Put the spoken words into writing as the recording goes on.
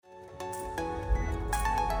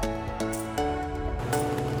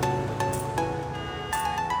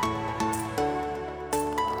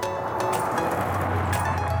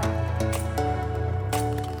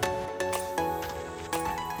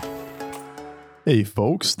Hey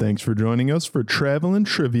folks, thanks for joining us for Travelin'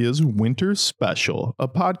 Trivia's Winter Special, a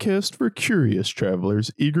podcast for curious travelers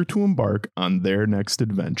eager to embark on their next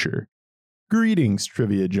adventure. Greetings,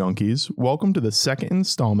 trivia junkies. Welcome to the second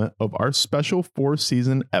installment of our special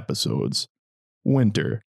 4-season episodes.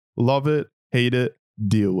 Winter. Love it, hate it,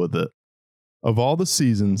 deal with it. Of all the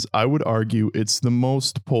seasons, I would argue it's the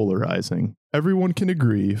most polarizing. Everyone can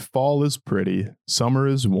agree fall is pretty, summer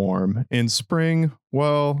is warm, and spring,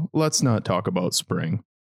 well, let's not talk about spring.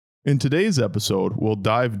 In today's episode, we'll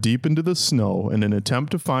dive deep into the snow in an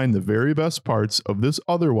attempt to find the very best parts of this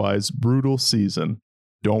otherwise brutal season.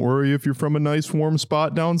 Don't worry if you're from a nice warm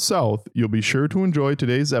spot down south, you'll be sure to enjoy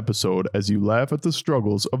today's episode as you laugh at the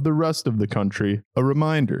struggles of the rest of the country. A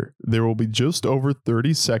reminder, there will be just over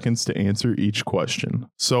 30 seconds to answer each question,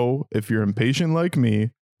 so if you're impatient like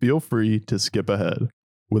me, feel free to skip ahead.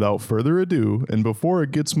 Without further ado, and before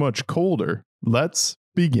it gets much colder, let's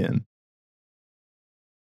begin.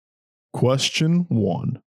 Question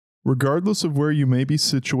 1. Regardless of where you may be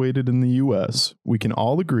situated in the US, we can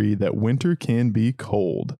all agree that winter can be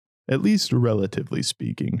cold, at least relatively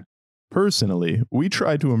speaking. Personally, we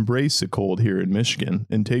try to embrace the cold here in Michigan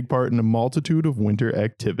and take part in a multitude of winter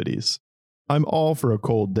activities. I'm all for a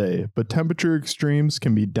cold day, but temperature extremes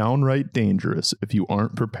can be downright dangerous if you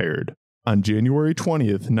aren't prepared. On January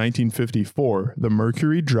 20th, 1954, the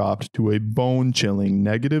mercury dropped to a bone-chilling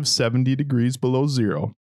negative 70 degrees below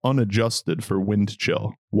zero, unadjusted for wind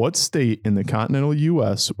chill. What state in the continental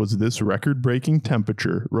U.S. was this record-breaking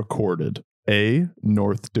temperature recorded? A.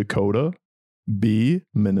 North Dakota, B.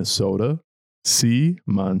 Minnesota, C.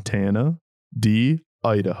 Montana, D.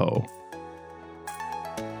 Idaho.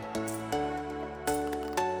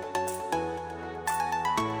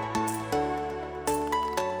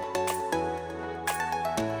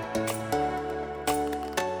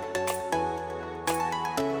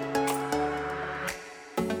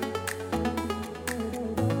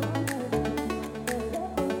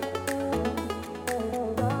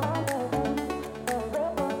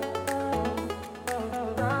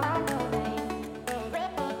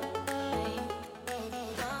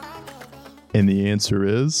 And the answer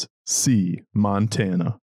is C,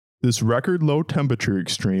 Montana. This record low temperature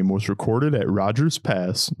extreme was recorded at Rogers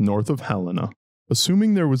Pass, north of Helena.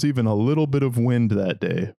 Assuming there was even a little bit of wind that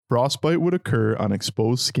day, frostbite would occur on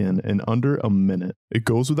exposed skin in under a minute. It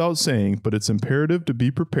goes without saying, but it's imperative to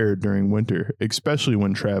be prepared during winter, especially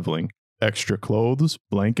when traveling. Extra clothes,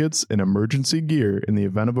 blankets, and emergency gear in the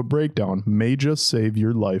event of a breakdown may just save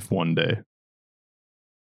your life one day.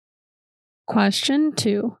 Question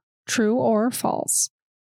 2. True or false?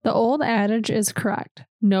 The old adage is correct.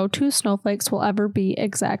 No two snowflakes will ever be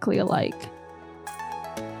exactly alike.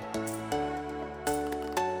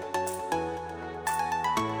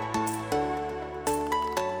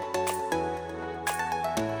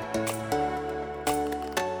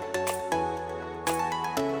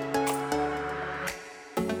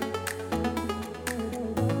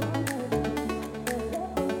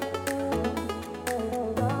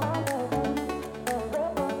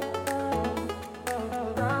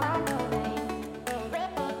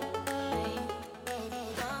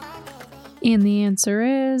 And the answer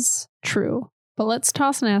is true. But let's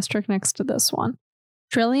toss an asterisk next to this one.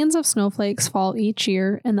 Trillions of snowflakes fall each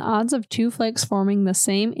year, and the odds of two flakes forming the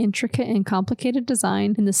same intricate and complicated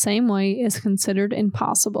design in the same way is considered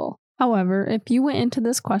impossible. However, if you went into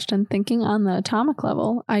this question thinking on the atomic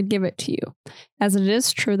level, I'd give it to you, as it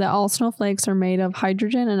is true that all snowflakes are made of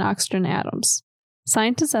hydrogen and oxygen atoms.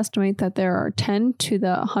 Scientists estimate that there are 10 to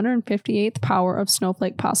the 158th power of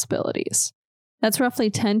snowflake possibilities. That's roughly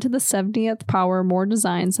 10 to the 70th power more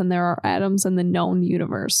designs than there are atoms in the known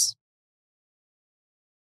universe.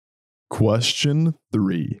 Question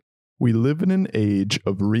 3. We live in an age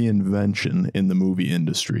of reinvention in the movie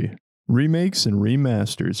industry. Remakes and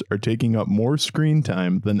remasters are taking up more screen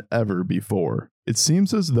time than ever before. It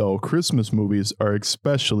seems as though Christmas movies are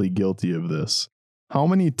especially guilty of this. How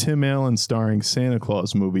many Tim Allen starring Santa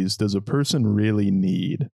Claus movies does a person really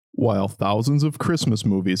need? While thousands of Christmas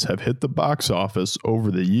movies have hit the box office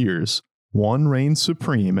over the years, one reigns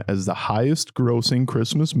supreme as the highest grossing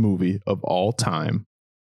Christmas movie of all time.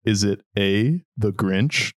 Is it A, The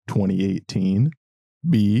Grinch, 2018,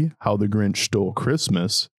 B, How the Grinch Stole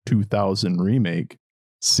Christmas, 2000 remake,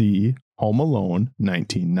 C, Home Alone,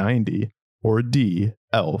 1990, or D,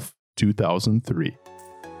 Elf, 2003?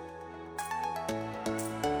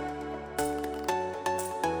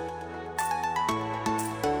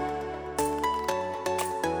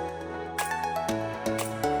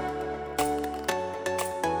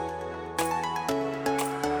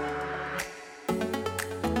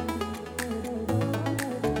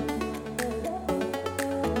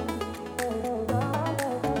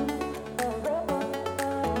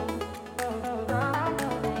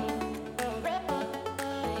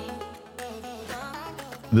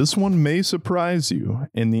 This one may surprise you,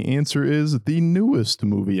 and the answer is the newest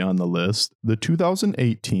movie on the list, the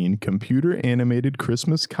 2018 computer-animated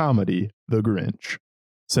Christmas comedy, The Grinch.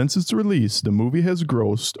 Since its release, the movie has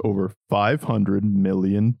grossed over $500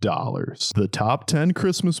 million. The top 10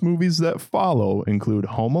 Christmas movies that follow include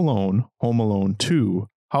Home Alone 2,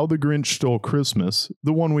 How the Grinch Stole Christmas,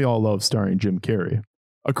 the one we all love starring Jim Carrey,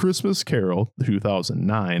 A Christmas Carol,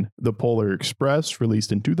 2009, The Polar Express,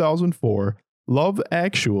 released in 2004, Love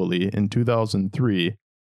Actually in 2003,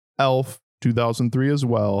 Elf, 2003 as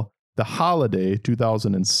well, The Holiday,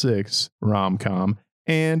 2006, rom-com,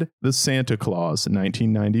 and The Santa Claus,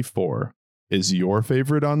 1994. Is your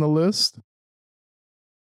favorite on the list?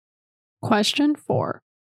 Question 4.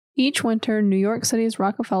 Each winter, New York City's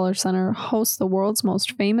Rockefeller Center hosts the world's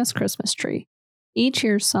most famous Christmas tree. Each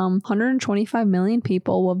year, some 125 million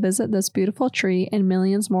people will visit this beautiful tree, and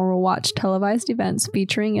millions more will watch televised events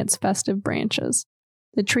featuring its festive branches.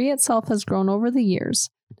 The tree itself has grown over the years,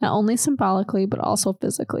 not only symbolically but also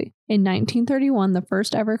physically. In 1931, the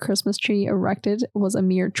first ever Christmas tree erected was a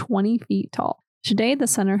mere 20 feet tall. Today, the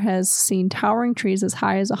center has seen towering trees as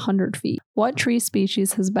high as 100 feet. What tree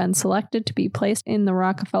species has been selected to be placed in the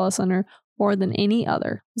Rockefeller Center more than any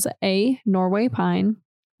other? Is it A, Norway pine,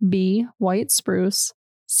 B, white spruce,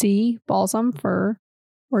 C, balsam fir,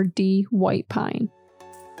 or D, white pine?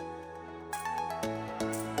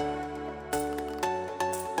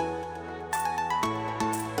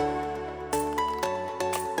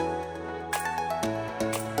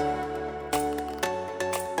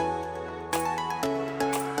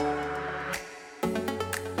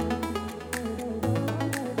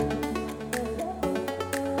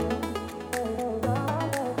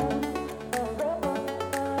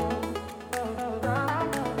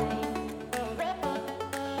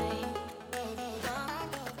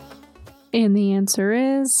 And the answer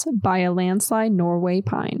is, by a landslide, Norway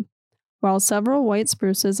pine. While several white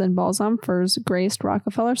spruces and balsam firs graced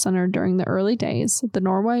Rockefeller Center during the early days, the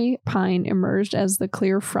Norway pine emerged as the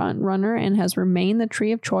clear front runner and has remained the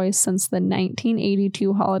tree of choice since the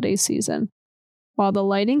 1982 holiday season. While the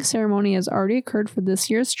lighting ceremony has already occurred for this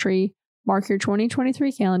year's tree, mark your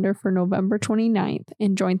 2023 calendar for November 29th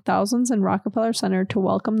and join thousands in Rockefeller Center to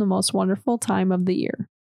welcome the most wonderful time of the year.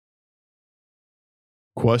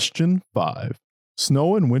 Question 5.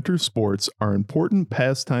 Snow and winter sports are important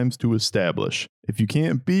pastimes to establish. If you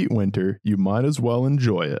can't beat winter, you might as well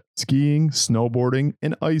enjoy it. Skiing, snowboarding,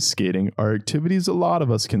 and ice skating are activities a lot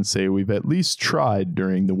of us can say we've at least tried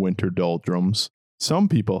during the winter doldrums. Some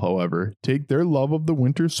people, however, take their love of the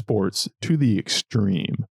winter sports to the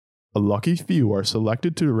extreme. A lucky few are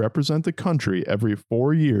selected to represent the country every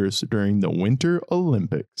 4 years during the Winter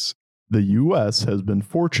Olympics. The U.S. has been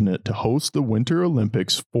fortunate to host the Winter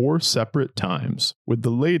Olympics 4 separate times, with the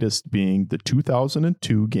latest being the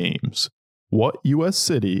 2002 Games. What U.S.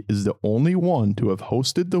 city is the only one to have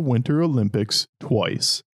hosted the Winter Olympics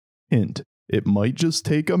twice? Hint, it might just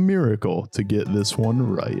take a miracle to get this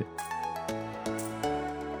one right.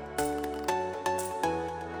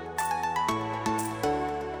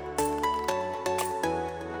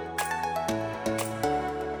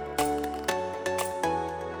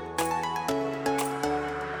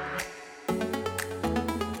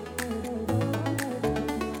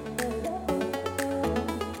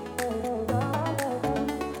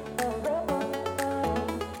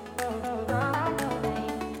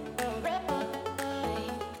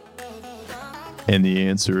 And the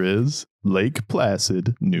answer is Lake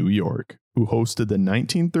Placid, New York, who hosted the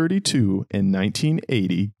 1932 and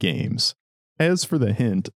 1980 games. As for the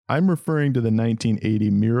hint, I'm referring to the 1980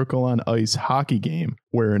 Miracle on Ice hockey game,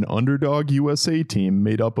 where an underdog USA team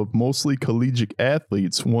made up of mostly collegiate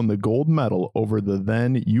athletes won the gold medal over the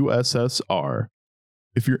then USSR.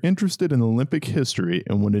 If you're interested in Olympic history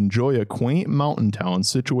and would enjoy a quaint mountain town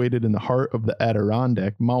situated in the heart of the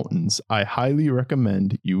Adirondack Mountains, I highly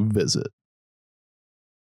recommend you visit.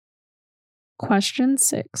 Question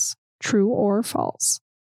 6. True or false?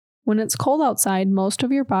 When it's cold outside, most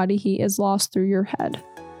of your body heat is lost through your head.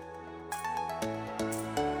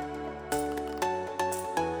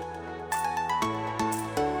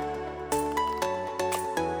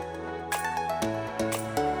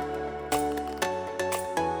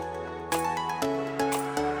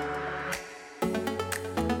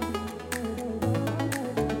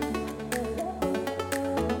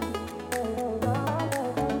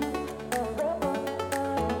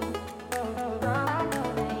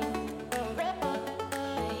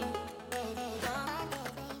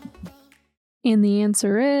 And the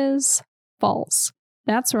answer is false.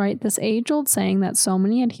 That's right, this age-old saying that so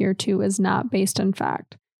many adhere to is not based in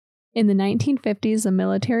fact. In the 1950s, the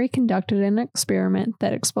military conducted an experiment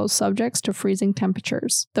that exposed subjects to freezing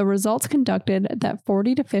temperatures. The results conducted that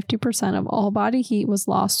 40 to 50% of all body heat was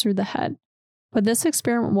lost through the head. But this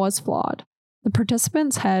experiment was flawed. The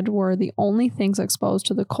participants' head were the only things exposed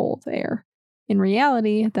to the cold air. In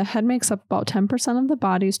reality, the head makes up about 10% of the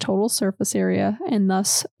body's total surface area and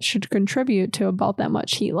thus should contribute to about that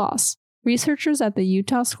much heat loss. Researchers at the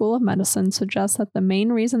Utah School of Medicine suggest that the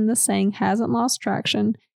main reason this saying hasn't lost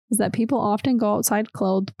traction is that people often go outside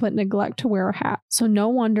clothed but neglect to wear a hat. So no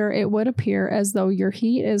wonder it would appear as though your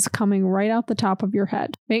heat is coming right out the top of your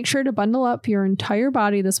head. Make sure to bundle up your entire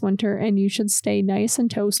body this winter and you should stay nice and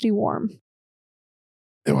toasty warm.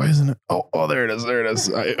 Why isn't it? Oh, there it is. There it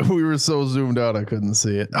is. We were so zoomed out, I couldn't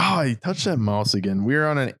see it. Oh, I touched that mouse again. We're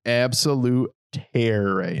on an absolute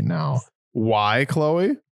tear right now. Why,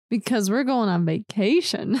 Chloe? Because we're going on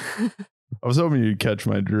vacation. I was hoping you'd catch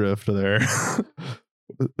my drift there.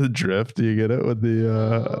 The drift, do you get it with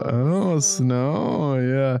the snow?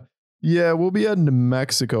 Yeah. Yeah, we'll be heading to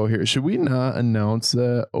Mexico here. Should we not announce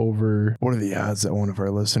that over? What are the odds that one of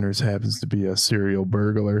our listeners happens to be a serial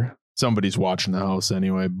burglar? Somebody's watching the house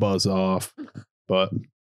anyway. Buzz off. But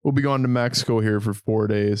we'll be going to Mexico here for 4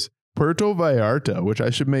 days. Puerto Vallarta, which I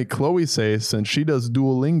should make Chloe say since she does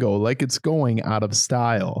Duolingo like it's going out of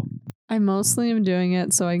style. I mostly am doing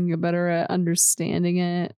it so I can get better at understanding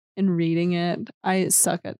it and reading it. I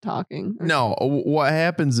suck at talking. No, what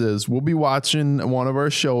happens is we'll be watching one of our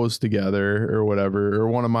shows together or whatever, or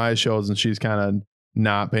one of my shows, and she's kind of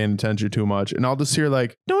not paying attention too much. And I'll just hear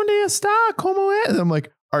like, ¿Dónde está? ¿Cómo es? And I'm like,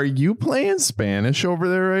 are you playing Spanish over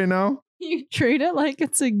there right now? You treat it like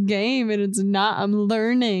it's a game and it's not. I'm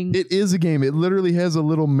learning. It is a game. It literally has a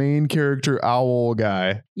little main character owl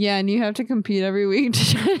guy. Yeah, and you have to compete every week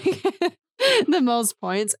to try to get the most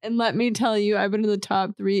points. And let me tell you, I've been in the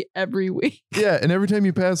top 3 every week. Yeah, and every time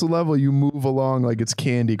you pass a level, you move along like it's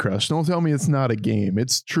Candy Crush. Don't tell me it's not a game.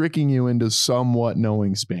 It's tricking you into somewhat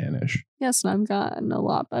knowing Spanish. Yes, and I've gotten a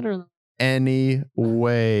lot better than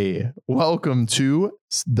Anyway, welcome to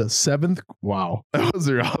the 7th. Wow, that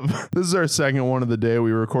was rough. This is our second one of the day.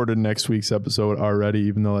 We recorded next week's episode already,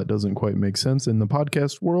 even though that doesn't quite make sense in the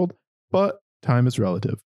podcast world, but time is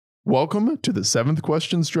relative. Welcome to the 7th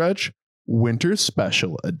question stretch, Winter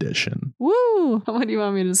Special Edition. Woo! What do you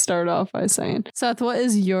want me to start off by saying? Seth, what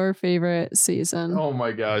is your favorite season? Oh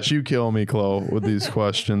my gosh, you kill me, Chloe, with these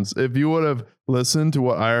questions. If you would have listened to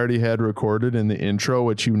what I already had recorded in the intro,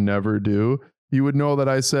 which you never do, you would know that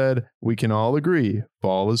I said, we can all agree,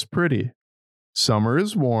 fall is pretty. Summer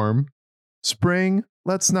is warm. Spring,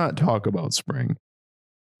 let's not talk about spring.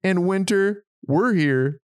 And winter, we're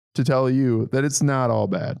here to tell you that it's not all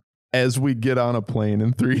bad. As we get on a plane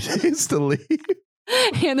in 3 days to leave.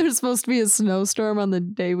 And there's supposed to be a snowstorm on the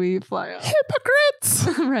day we fly out.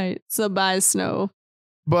 Hypocrites! Right. So buy snow.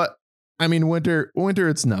 But, I mean, winter,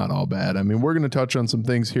 it's not all bad. I mean, we're going to touch on some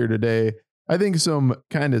things here today. I think some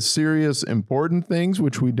kind of serious, important things,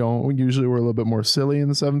 which we don't. Usually we're a little bit more silly in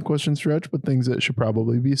the 7th question stretch, but things that should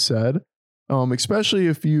probably be said. Especially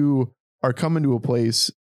if you are coming to a place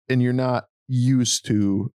and you're not used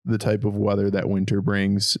to the type of weather that winter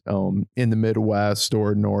brings in the Midwest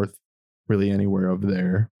or North, really anywhere over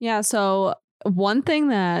there. Yeah, so one thing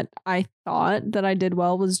that I thought that I did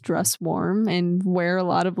well was dress warm and wear a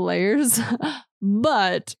lot of layers.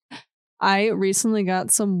 But I recently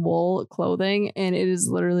got some wool clothing and it is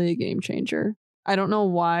literally a game changer. I don't know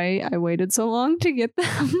why I waited so long to get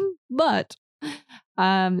them, but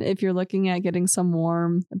if you're looking at getting some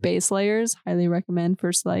warm base layers, highly recommend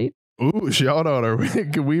First Light. Ooh, shout out.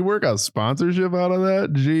 Can we work a sponsorship out of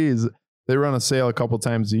that? Jeez. They run a sale a couple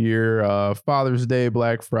times a year. Father's Day,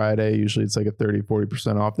 Black Friday. Usually it's like a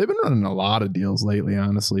 30-40% off. They've been running a lot of deals lately,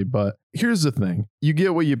 honestly. But here's the thing. You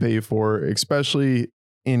get what you pay for, especially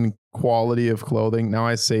in quality of clothing. Now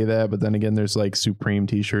I say that, but then again, there's like Supreme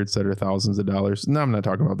t-shirts that are thousands of dollars. No, I'm not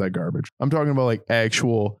talking about that garbage. I'm talking about like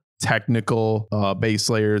actual technical base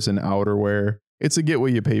layers and outerwear. It's a get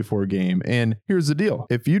what you pay for game. And here's the deal.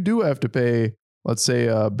 If you do have to pay, let's say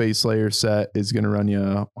a base layer set is going to run you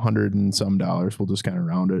 $100 and some. We'll just kind of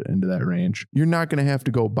round it into that range. You're not going to have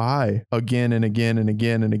to go buy again and again and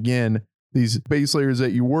again and again these base layers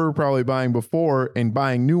that you were probably buying before and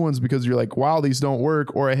buying new ones because you're like, wow, these don't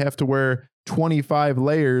work. Or I have to wear 25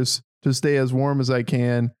 layers to stay as warm as I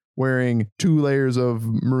can, wearing 2 layers of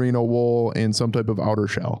merino wool and some type of outer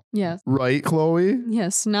shell. Yes. Right, Chloe?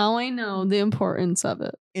 Yes. Now I know the importance of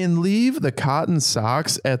it. And leave the cotton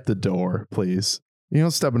socks at the door, please. You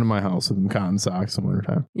don't step into my house with them cotton socks in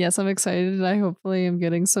wintertime. Yes, I'm excited. I hopefully am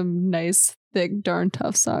getting some nice thick, darn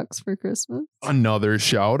tough socks for Christmas. Another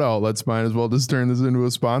shout out. Let's might as well just turn this into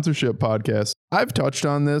a sponsorship podcast. I've touched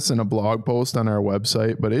on this in a blog post on our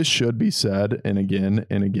website, but it should be said and again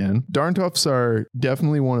and again. Darn Toughs are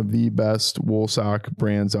definitely one of the best wool sock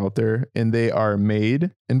brands out there, and they are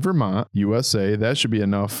made in Vermont, USA. That should be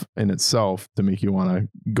enough in itself to make you want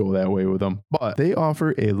to go that way with them. But they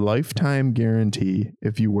offer a lifetime guarantee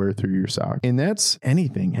if you wear through your sock. And that's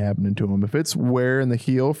anything happening to them. If it's wear in the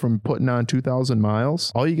heel from putting on 2,000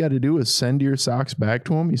 miles, all you got to do is send your socks back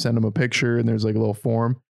to them. You send them a picture and there's like a little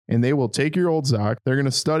form. And they will take your old sock. They're going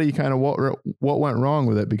to study kind of what went wrong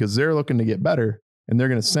with it because they're looking to get better. And they're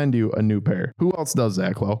going to send you a new pair. Who else does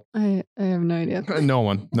that, Chloe? I have no idea. No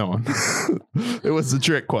one. It was a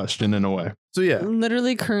trick question in a way. So yeah. I'm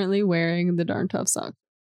literally currently wearing the Darn Tough socks.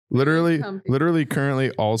 Literally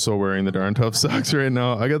currently also wearing the Darn Tough socks right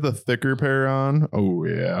now. I got the thicker pair on. Oh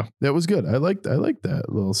yeah. That was good. I like that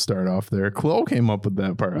little start off there. Chloe came up with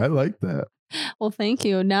that part. I like that. Well, thank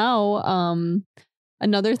you. Now,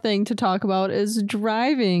 another thing to talk about is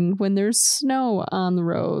driving when there's snow on the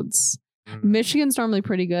roads. Michigan's normally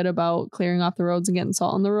pretty good about clearing off the roads and getting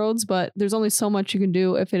salt on the roads, but there's only so much you can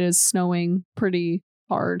do if it is snowing pretty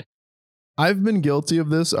hard. I've been guilty of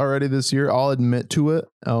this already this year. I'll admit to it.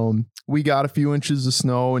 We got a few inches of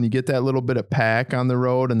snow and you get that little bit of pack on the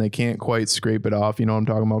road and they can't quite scrape it off. You know what I'm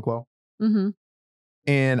talking about, Chloe? Mm-hmm.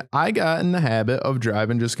 And I got in the habit of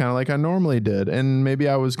driving just kind of like I normally did. And maybe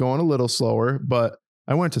I was going a little slower, but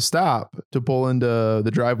I went to stop to pull into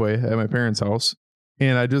the driveway at my parents' house.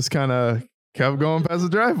 And I just kind of kept going past the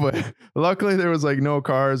driveway. Luckily, there was like no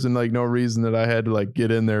cars and like no reason that I had to like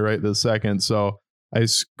get in there right this second. So I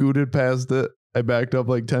scooted past it. I backed up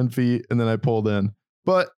like 10 feet and then I pulled in.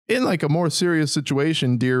 But in like a more serious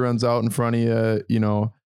situation, deer runs out in front of you, you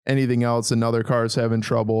know, anything else, another car's having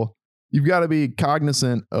trouble. You've got to be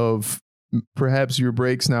cognizant of perhaps your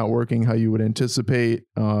brakes not working how you would anticipate,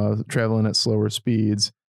 traveling at slower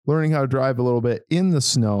speeds, learning how to drive a little bit in the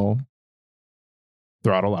snow,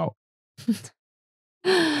 throttle out.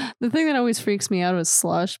 The thing that always freaks me out is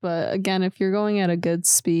slush. But again, if you're going at a good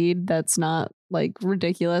speed, that's not like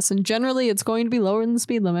ridiculous. And generally it's going to be lower than the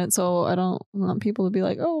speed limit. So I don't want people to be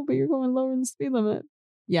like, oh, but you're going lower than the speed limit.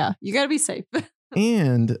 Yeah, you got to be safe.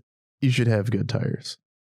 And you should have good tires.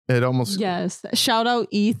 It almost yes. Shout out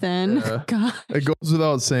Ethan. Yeah. God. It goes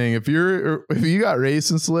without saying if you got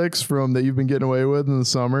racing slicks from that you've been getting away with in the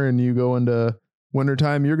summer and you go into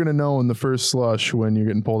wintertime, you're gonna know in the first slush when you're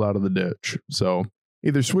getting pulled out of the ditch. So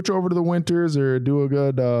either switch over to the winters or do a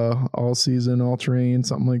good all season, all terrain,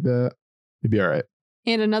 something like that. You'd be all right.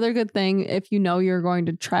 And another good thing, if you know you're going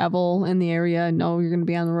to travel in the area and know you're going to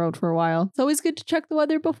be on the road for a while, it's always good to check the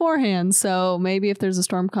weather beforehand. So maybe if there's a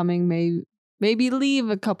storm coming, maybe leave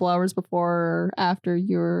a couple hours before or after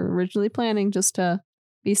you were originally planning just to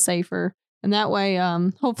be safer. And that way,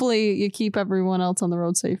 hopefully you keep everyone else on the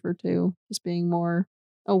road safer too. Just being more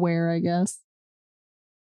aware, I guess.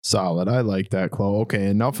 Solid. I like that, Chloe. Okay,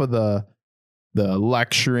 enough of the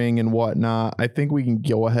lecturing and whatnot. I think we can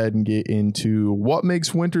go ahead and get into what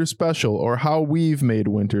makes winter special or how we've made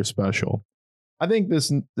winter special. I think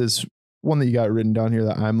this one that you got written down here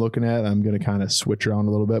that I'm looking at, I'm going to kind of switch around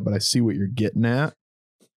a little bit, but I see what you're getting at,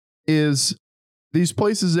 is these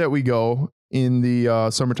places that we go in the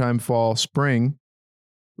summertime, fall, spring,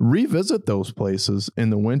 revisit those places in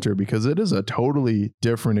the winter because it is a totally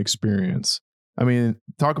different experience. I mean,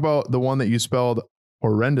 talk about the one that you spelled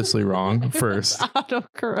horrendously wrong first.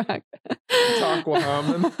 Autocorrect.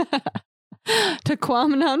 Taquaman.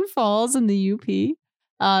 Taquamenon Falls in the UP.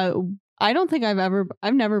 I don't think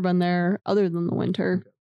I've never been there other than the winter.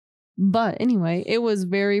 But anyway, it was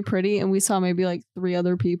very pretty and we saw maybe like 3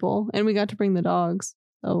 other people and we got to bring the dogs.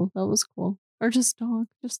 So that was cool. Or just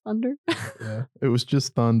thunder. Yeah, it was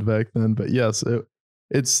just thund back then. But yes,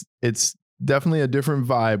 it's definitely a different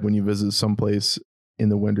vibe when you visit someplace in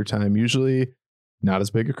the wintertime. Usually not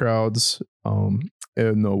as big of crowds.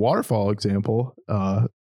 In the waterfall example,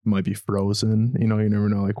 might be frozen. You know, you never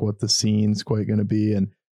know like what the scene's quite going to be. And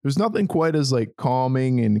there's nothing quite as like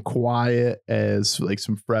calming and quiet as like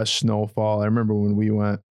some fresh snowfall. I remember when we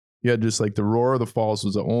went, you had just like the roar of the falls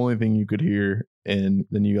was the only thing you could hear. And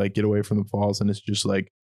then you like get away from the falls and it's just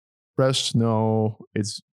like fresh snow.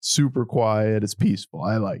 It's super quiet. It's peaceful.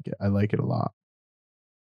 I like it. I like it a lot.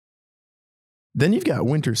 Then you've got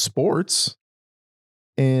winter sports.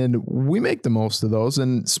 And we make the most of those.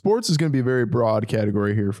 And sports is going to be a very broad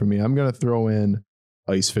category here for me. I'm going to throw in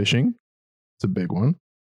ice fishing. It's a big one.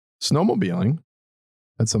 Snowmobiling.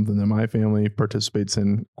 That's something that my family participates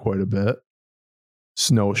in quite a bit.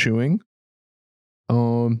 Snowshoeing.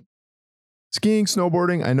 Skiing,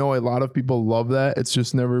 snowboarding, I know a lot of people love that. It's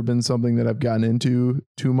just never been something that I've gotten into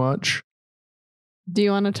too much. Do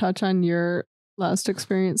you want to touch on your last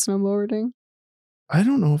experience snowboarding? I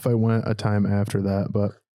don't know if I went a time after that,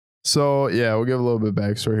 but so yeah, we'll give a little bit of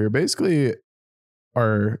backstory here. Basically,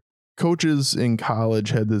 our coaches in college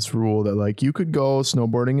had this rule that like you could go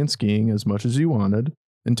snowboarding and skiing as much as you wanted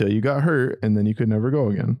until you got hurt, and then you could never go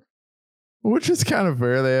again. Which is kind of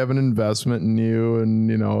fair. They have an investment in you and,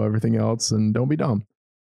 you know, everything else, and don't be dumb.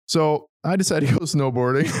 So I decided to go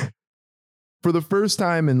snowboarding for the first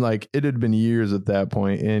time in like, it had been years at that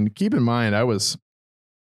point. And keep in mind,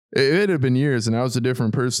 it had been years and I was a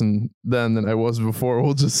different person then than I was before.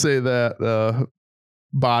 We'll just say that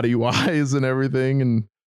body wise and everything.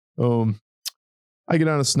 And I get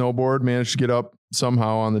on a snowboard, managed to get up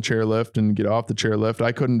somehow on the chairlift and get off the chairlift.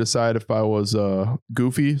 I couldn't decide if I was a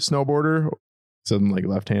goofy snowboarder, something like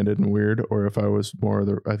left-handed and weird, or if I was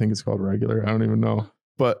more I think it's called regular. I don't even know.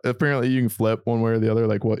 But apparently you can flip one way or the other,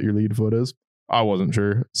 like what your lead foot is. I wasn't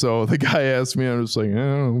sure. So the guy asked me, I was like, I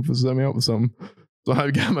don't know, set me up with something. So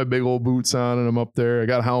I got my big old boots on and I'm up there. I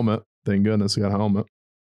got a helmet. Thank goodness I got a helmet.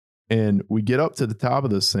 And we get up to the top of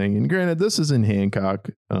this thing. And granted, this is in Hancock,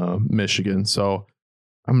 Michigan. So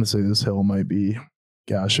I'm going to say this hill might be,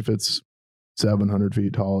 gosh, if it's 700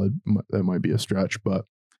 feet tall, that might be a stretch. But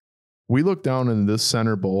we look down in this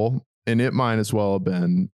center bowl and it might as well have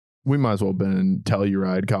been, we might as well have been in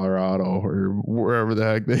Telluride, Colorado, or wherever the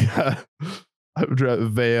heck they had.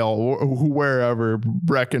 Vail, wherever,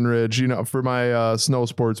 Breckenridge, you know, for my snow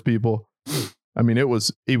sports people. I mean, it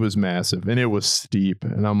was massive and it was steep.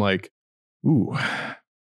 And I'm like, ooh,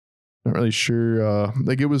 not really sure.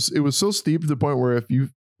 Like it was so steep to the point where if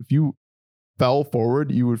you fell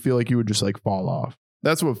forward, you would feel like you would just like fall off.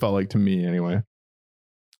 That's what it felt like to me anyway.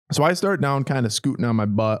 So I start down kind of scooting on my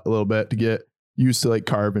butt a little bit to get used to like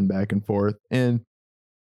carving back and forth. And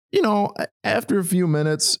you know, after a few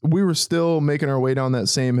minutes, we were still making our way down that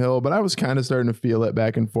same hill, but I was kind of starting to feel it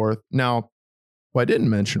back and forth. Now, what I didn't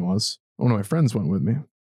mention was one of my friends went with me,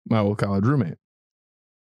 my old college roommate,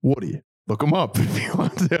 Woody. Look him up if you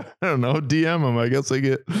want to. I don't know, DM him. I guess I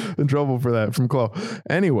get in trouble for that from Chloe.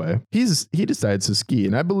 Anyway, he decides to ski,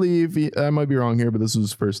 and I believe I might be wrong here, but this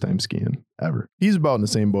was his first time skiing ever. He's about in the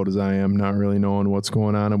same boat as I am, not really knowing what's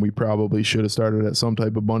going on, and we probably should have started at some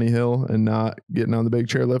type of bunny hill and not getting on the big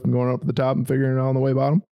chairlift and going up to the top and figuring it out on the way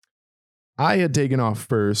bottom. I had taken off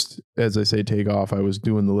first. As I say, take off. I was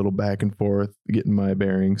doing the little back and forth, getting my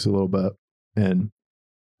bearings a little bit, and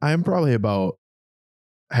I'm probably about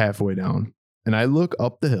halfway down, and I look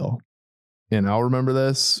up the hill, and I'll remember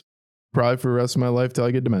this probably for the rest of my life till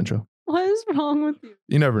I get dementia. What is wrong with you?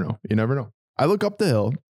 You never know. You never know. I look up the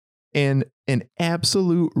hill, and an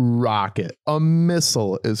absolute rocket, a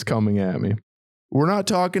missile is coming at me. We're not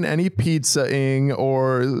talking any pizzaing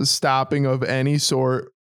or stopping of any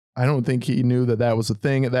sort. I don't think he knew that was a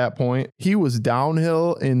thing at that point. He was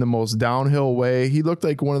downhill in the most downhill way. He looked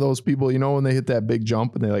like one of those people, you know, when they hit that big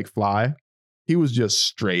jump and they like fly. He was just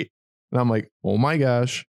straight. And I'm like, oh my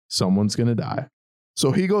gosh, someone's going to die.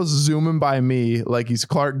 So he goes zooming by me like he's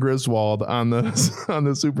Clark Griswold on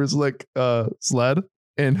the super slick sled.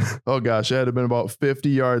 And oh gosh, it had been about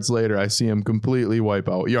 50 yards later. I see him completely wipe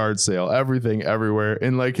out, yard sale, everything everywhere.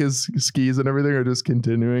 And like his skis and everything are just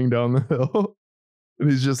continuing down the hill. And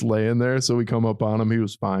he's just laying there. So we come up on him. He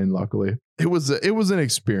was fine, luckily. It was an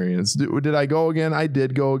experience. Did I go again? I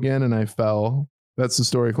did go again and I fell. That's the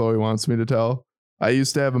story Chloe wants me to tell. I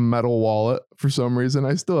used to have a metal wallet for some reason.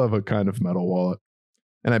 I still have a kind of metal wallet.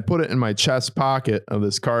 And I put it in my chest pocket of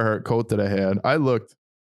this Carhartt coat that I had. I looked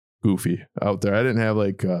goofy out there. I didn't have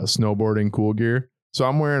like snowboarding cool gear. So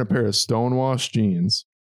I'm wearing a pair of Stonewashed jeans.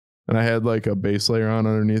 And I had like a base layer on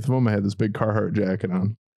underneath of them. I had this big Carhartt jacket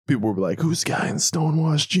on. People were like, who's the guy in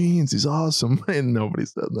Stonewashed jeans? He's awesome. And nobody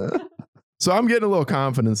said that. So I'm getting a little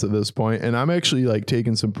confidence at this point, and I'm actually like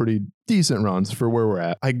taking some pretty decent runs for where we're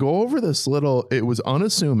at. I go over this little, it was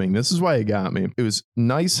unassuming. This is why it got me. It was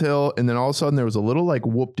nice hill, and then all of a sudden there was a little like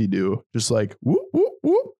whoop-de-doo, just like whoop, whoop,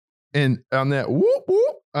 whoop. And on that whoop,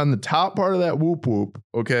 whoop, on the top part of that whoop, whoop,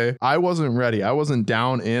 okay, I wasn't ready. I wasn't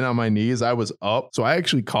down in on my knees. I was up. So I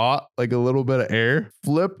actually caught like a little bit of air,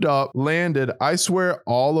 flipped up, landed. I swear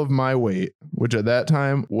all of my weight, which at that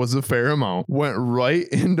time was a fair amount, went right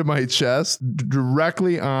into my chest,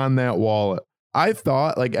 directly on that wallet. I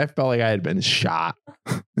felt like I had been shot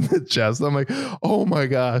in the chest. I'm like, oh my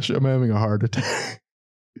gosh, I'm having a heart attack.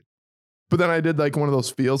 But then I did like one of those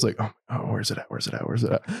feels like, oh, where's it at? Where's it at? Where's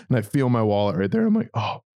it at? And I feel my wallet right there. I'm like,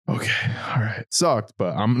 oh, okay. All right. Sucked,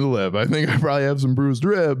 but I'm going to live. I think I probably have some bruised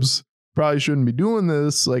ribs. Probably shouldn't be doing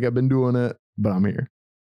this like I've been doing it, but I'm here.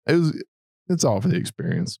 It's all for the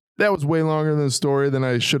experience. That was way longer than the story than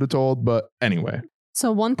I should have told, but anyway.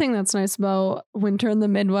 So one thing that's nice about winter in the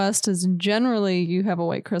Midwest is generally you have a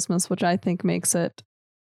white Christmas, which I think makes it,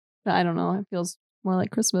 I don't know, it feels more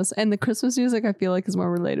like Christmas. And the Christmas music I feel like is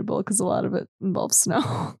more relatable because a lot of it involves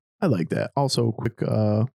snow. I like that. Also, quick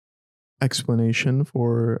explanation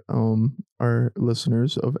for our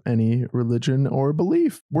listeners of any religion or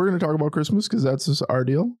belief. We're going to talk about Christmas because that's just our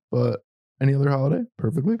deal, but any other holiday,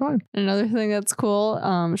 perfectly fine. Another thing that's cool,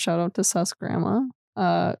 shout out to Sus Grandma.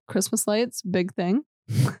 Christmas lights, big thing.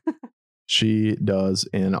 She does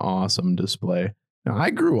an awesome display. Now,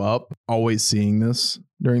 I grew up always seeing this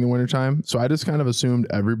during the wintertime, so I just kind of assumed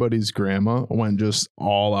everybody's grandma went just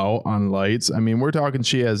all out on lights. I mean, we're talking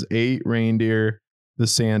she has 8 reindeer, the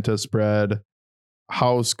Santa spread,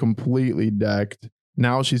 house completely decked.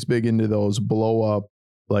 Now she's big into those blow up,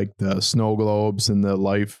 like the snow globes and the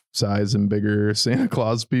life size and bigger Santa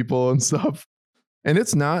Claus people and stuff. And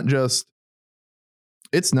it's not just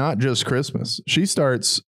Christmas. She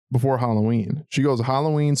starts before Halloween. She goes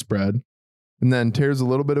Halloween spread and then tears a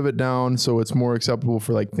little bit of it down so it's more acceptable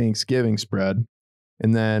for like Thanksgiving spread.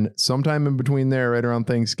 And then sometime in between there, right around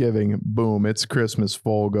Thanksgiving, boom, it's Christmas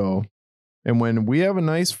full go. And when we have a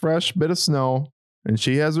nice fresh bit of snow and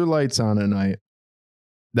she has her lights on at night,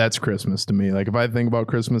 that's Christmas to me. Like if I think about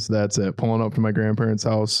Christmas, that's it. Pulling up to my grandparents'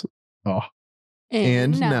 house. Oh.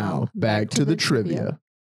 And now back to the trivia.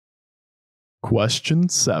 Question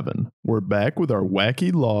 7. We're back with our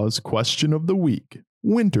Wacky Laws question of the week,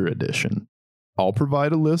 Winter Edition. I'll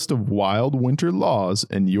provide a list of wild winter laws,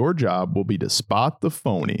 and your job will be to spot the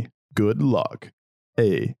phony. Good luck.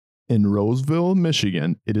 A. In Roseville,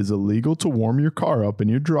 Michigan, it is illegal to warm your car up in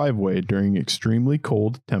your driveway during extremely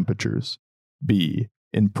cold temperatures. B.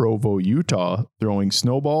 In Provo, Utah, throwing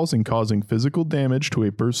snowballs and causing physical damage to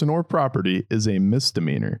a person or property is a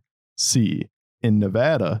misdemeanor. C. In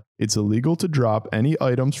Nevada, it's illegal to drop any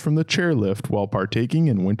items from the chairlift while partaking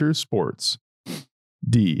in winter sports.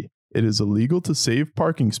 D. It is illegal to save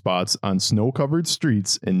parking spots on snow-covered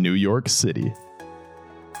streets in New York City.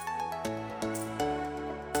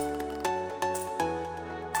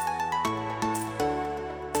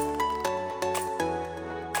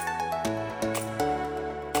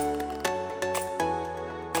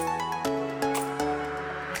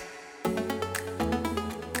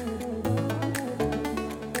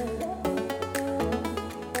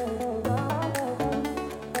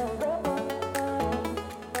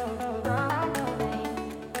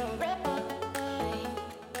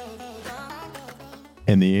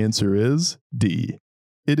 And the answer is D.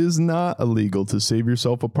 It is not illegal to save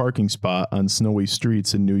yourself a parking spot on snowy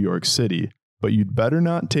streets in New York City, but you'd better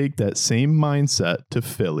not take that same mindset to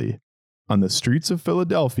Philly. On the streets of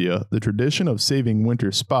Philadelphia, the tradition of saving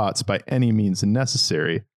winter spots by any means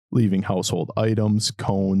necessary, leaving household items,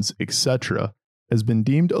 cones, etc., has been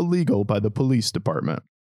deemed illegal by the police department.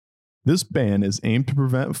 This ban is aimed to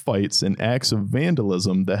prevent fights and acts of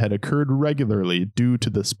vandalism that had occurred regularly due to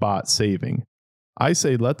the spot saving. I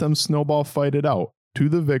say let them snowball fight it out. To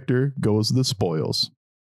the victor goes the spoils.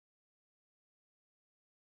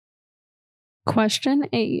 Question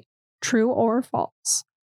 8. True or false?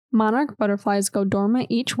 Monarch butterflies go dormant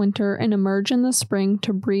each winter and emerge in the spring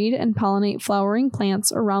to breed and pollinate flowering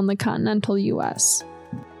plants around the continental U.S.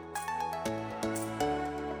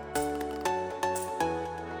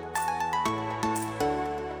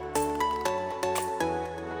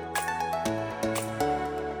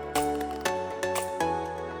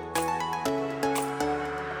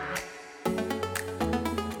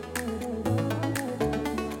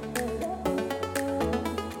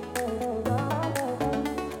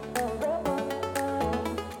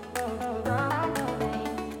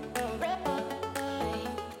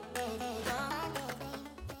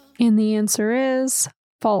 And the answer is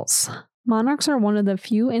false. Monarchs are one of the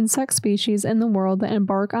few insect species in the world that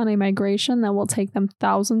embark on a migration that will take them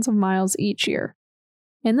thousands of miles each year.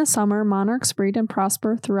 In the summer, monarchs breed and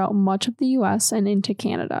prosper throughout much of the U.S. and into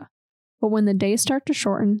Canada. But when the days start to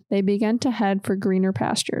shorten, they begin to head for greener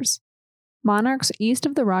pastures. Monarchs east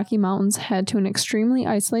of the Rocky Mountains head to an extremely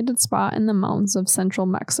isolated spot in the mountains of central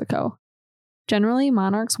Mexico. Generally,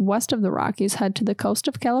 monarchs west of the Rockies head to the coast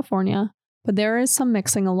of California, but there is some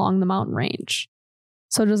mixing along the mountain range.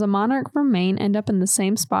 So does a monarch from Maine end up in the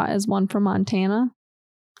same spot as one from Montana?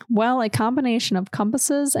 Well, a combination of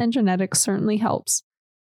compasses and genetics certainly helps.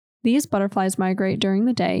 These butterflies migrate during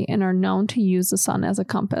the day and are known to use the sun as a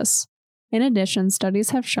compass. In addition, studies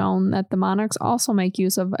have shown that the monarchs also make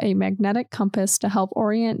use of a magnetic compass to help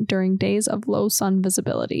orient during days of low sun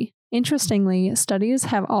visibility. Interestingly, studies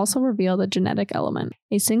have also revealed a genetic element.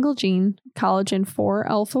 A single gene, collagen 4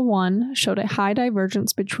 alpha 1, showed a high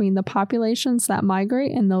divergence between the populations that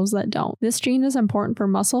migrate and those that don't. This gene is important for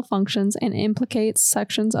muscle functions and implicates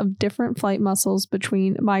sections of different flight muscles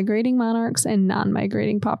between migrating monarchs and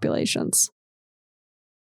non-migrating populations.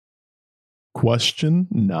 Question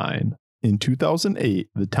 9. In 2008,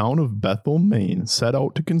 the town of Bethel, Maine set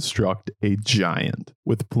out to construct a giant.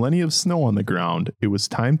 With plenty of snow on the ground, it was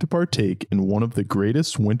time to partake in one of the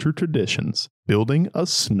greatest winter traditions, building a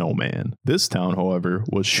snowman. This town, however,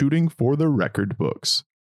 was shooting for the record books.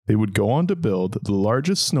 They would go on to build the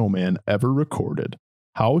largest snowman ever recorded.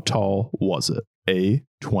 How tall was it? A.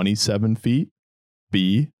 27 feet,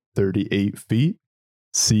 B. 38 feet,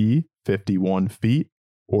 C. 51 feet,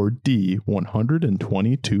 or D.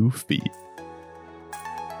 122 feet.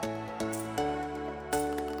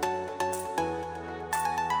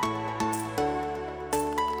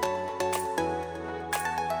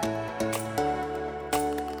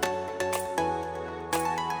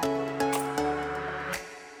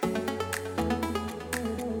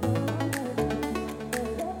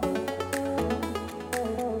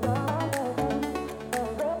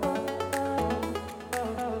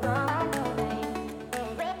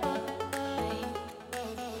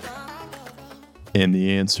 And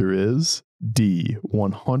the answer is D,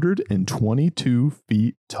 122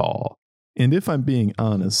 feet tall. And if I'm being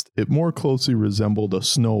honest, it more closely resembled a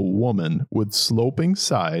snow woman with sloping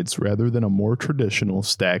sides rather than a more traditional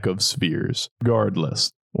stack of spheres.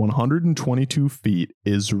 Regardless, 122 feet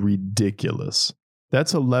is ridiculous.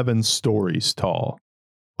 That's 11 stories tall.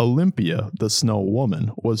 Olympia, the snow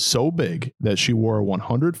woman, was so big that she wore a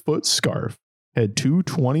 100-foot scarf, had two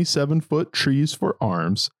 27-foot trees for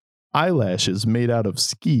arms, eyelashes made out of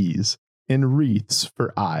skis, and wreaths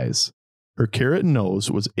for eyes. Her carrot nose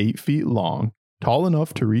was 8 feet long, tall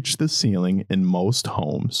enough to reach the ceiling in most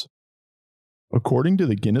homes. According to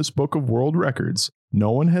the Guinness Book of World Records,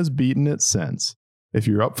 no one has beaten it since. If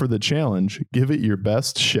you're up for the challenge, give it your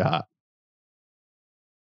best shot.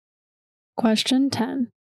 Question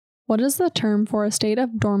 10. What is the term for a state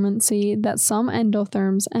of dormancy that some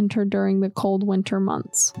endotherms enter during the cold winter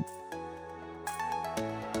months?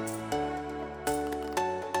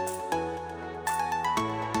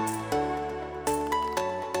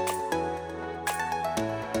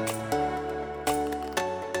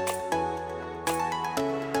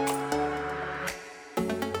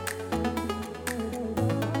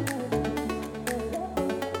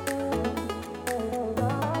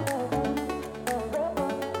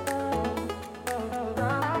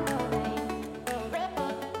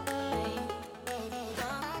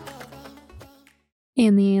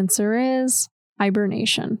 And the answer is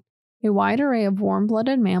hibernation. A wide array of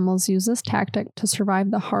warm-blooded mammals use this tactic to survive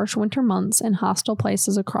the harsh winter months in hostile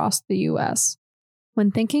places across the U.S. When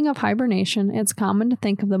thinking of hibernation, it's common to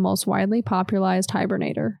think of the most widely popularized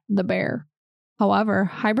hibernator, the bear. However,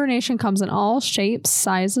 hibernation comes in all shapes,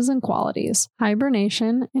 sizes, and qualities.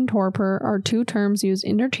 Hibernation and torpor are two terms used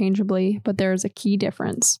interchangeably, but there is a key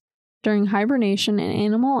difference. During hibernation, an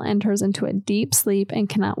animal enters into a deep sleep and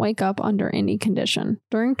cannot wake up under any condition.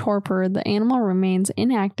 During torpor, the animal remains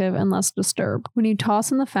inactive unless disturbed. When you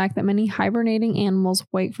toss in the fact that many hibernating animals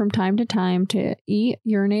wake from time to time to eat,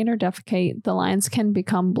 urinate, or defecate, the lines can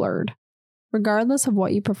become blurred. Regardless of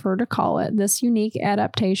what you prefer to call it, this unique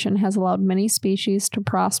adaptation has allowed many species to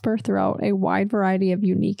prosper throughout a wide variety of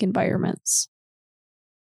unique environments.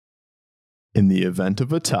 In the event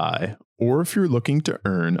of a tie, or if you're looking to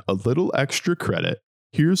earn a little extra credit,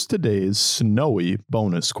 here's today's snowy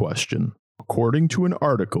bonus question. According to an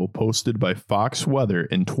article posted by Fox Weather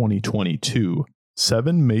in 2022,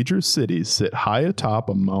 7 major cities sit high atop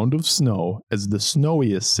a mound of snow as the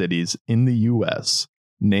snowiest cities in the U.S.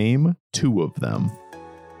 Name 2 of them.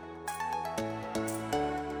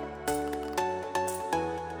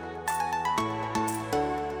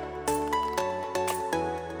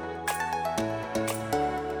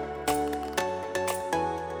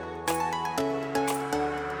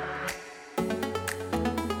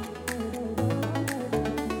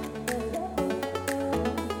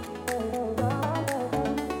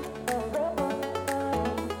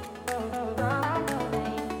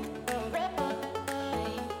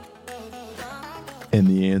 And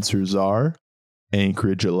the answers are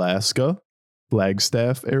Anchorage, Alaska,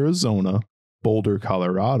 Flagstaff, Arizona, Boulder,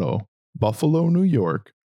 Colorado, Buffalo, New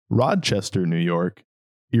York, Rochester, New York,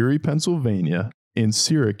 Erie, Pennsylvania, and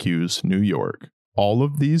Syracuse, New York. All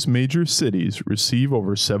of these major cities receive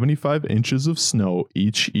over 75 inches of snow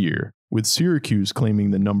each year, with Syracuse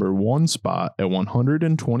claiming the number 1 spot at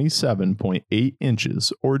 127.8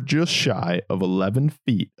 inches, or just shy of 11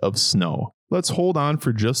 feet of snow. Let's hold on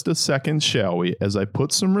for just a second, shall we, as I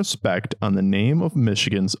put some respect on the name of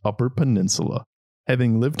Michigan's Upper Peninsula.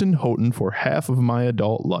 Having lived in Houghton for half of my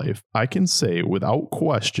adult life, I can say without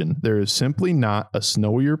question there is simply not a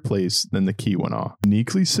snowier place than the Keweenaw.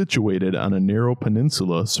 Uniquely situated on a narrow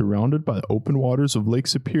peninsula surrounded by the open waters of Lake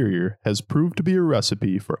Superior, has proved to be a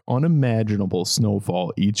recipe for unimaginable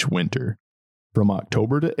snowfall each winter. From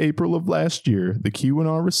October to April of last year, the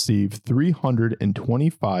Keweenaw received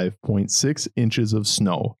 325.6 inches of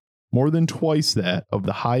snow, more than twice that of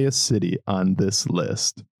the highest city on this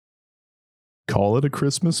list. Call it a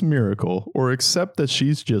Christmas miracle, or accept that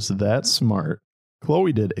she's just that smart.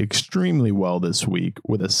 Chloe did extremely well this week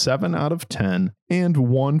with a 7 out of 10 and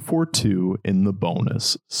 1 for 2 in the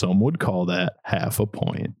bonus. Some would call that half a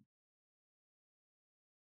point.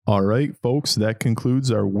 Alright folks, that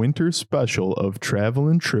concludes our winter special of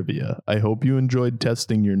Travelin' Trivia. I hope you enjoyed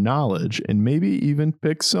testing your knowledge and maybe even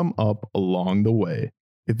picked some up along the way.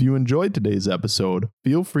 If you enjoyed today's episode,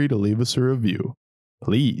 feel free to leave us a review.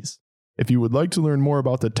 Please. If you would like to learn more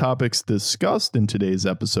about the topics discussed in today's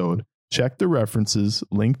episode, check the references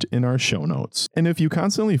linked in our show notes. And if you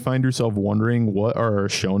constantly find yourself wondering what are our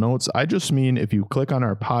show notes, I just mean if you click on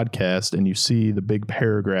our podcast and you see the big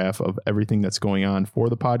paragraph of everything that's going on for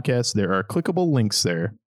the podcast, there are clickable links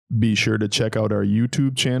there. Be sure to check out our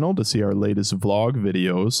YouTube channel to see our latest vlog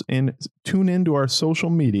videos and tune into our social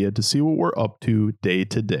media to see what we're up to day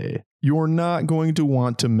to day. You're not going to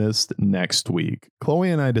want to miss next week. Chloe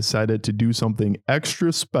and I decided to do something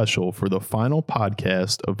extra special for the final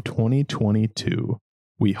podcast of 2022.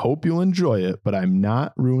 We hope you'll enjoy it, but I'm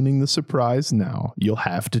not ruining the surprise now. You'll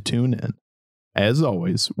have to tune in. As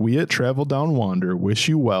always, we at Travel Down Wander wish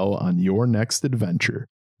you well on your next adventure.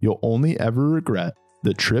 You'll only ever regret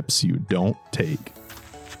the trips you don't take.